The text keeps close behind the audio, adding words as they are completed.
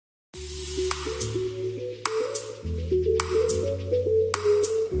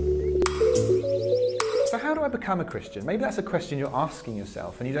become a Christian? Maybe that's a question you're asking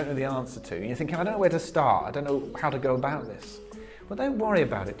yourself and you don't know the answer to. And you're thinking, I don't know where to start. I don't know how to go about this. Well, don't worry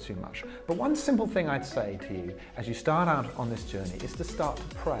about it too much. But one simple thing I'd say to you as you start out on this journey is to start to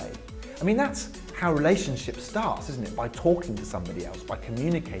pray. I mean, that's how relationship starts, isn't it? By talking to somebody else, by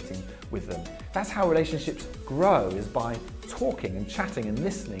communicating with them. That's how relationships grow, is by talking and chatting and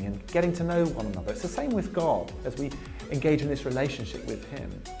listening and getting to know one another. It's the same with God as we engage in this relationship with Him.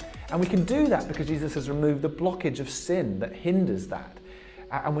 And we can do that because Jesus has removed the blockage of sin that hinders that.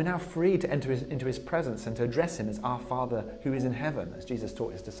 And we're now free to enter into His presence and to address Him as our Father who is in heaven, as Jesus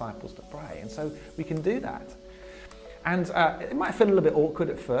taught His disciples to pray. And so we can do that. And it might feel a little bit awkward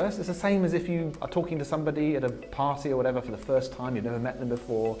at first. It's the same as if you are talking to somebody at a party or whatever for the first time. You've never met them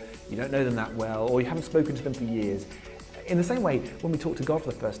before, you don't know them that well, or you haven't spoken to them for years. In the same way, when we talk to God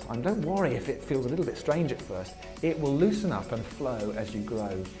for the first time, don't worry if it feels a little bit strange at first. It will loosen up and flow as you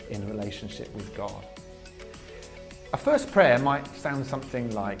grow in relationship with God. A first prayer might sound something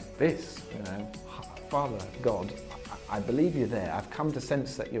like this, Father God, I believe you're there. I've come to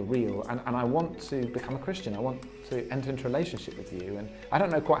sense that you're real, and I want to become a Christian. I want to enter into a relationship with you. And I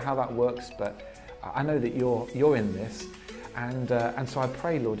don't know quite how that works, but I know that you're in this. And so I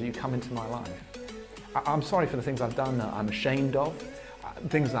pray, Lord, that you come into my life. I'm sorry for the things I've done that I'm ashamed of,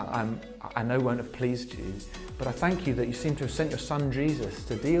 things that I know won't have pleased you. But I thank you that you seem to have sent your Son Jesus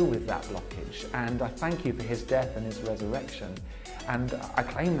to deal with that blockage. And I thank you for His death and His resurrection. And I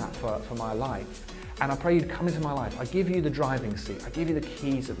claim that for my life. And I pray you'd come into my life. I give you the driving seat. I give you the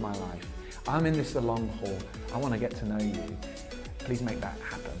keys of my life. I'm in this the long haul. I want to get to know you. Please make that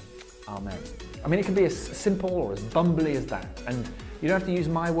happen. Amen. I mean, it can be as simple or as bumbly as that. And you don't have to use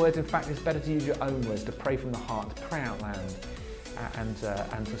my words. In fact, it's better to use your own words, to pray from the heart, to pray out loud, and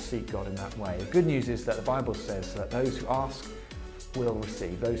to seek God in that way. The good news is that the Bible says that those who ask will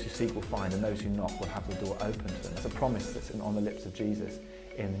receive, those who seek will find, and those who knock will have the door open to them. That's a promise that's on the lips of Jesus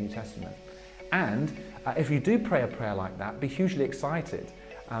in the New Testament. And if you do pray a prayer like that, be hugely excited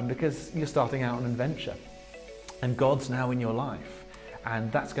because you're starting out on an adventure and God's now in your life,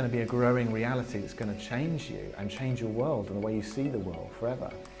 and that's going to be a growing reality that's going to change you and change your world and the way you see the world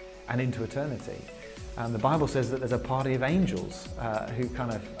forever and into eternity. The Bible says that there's a party of angels who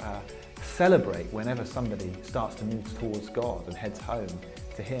kind of celebrate whenever somebody starts to move towards God and heads home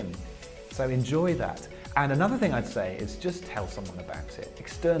to Him. So enjoy that. And another thing I'd say is just tell someone about it,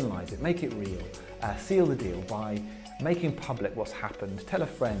 externalize it, make it real, seal the deal by making public what's happened. Tell a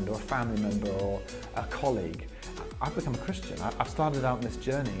friend or a family member or a colleague, I've become a Christian, I've started out on this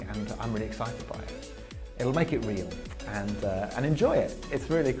journey and I'm really excited by it. It'll make it real and enjoy it, it's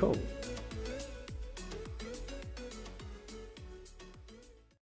really cool.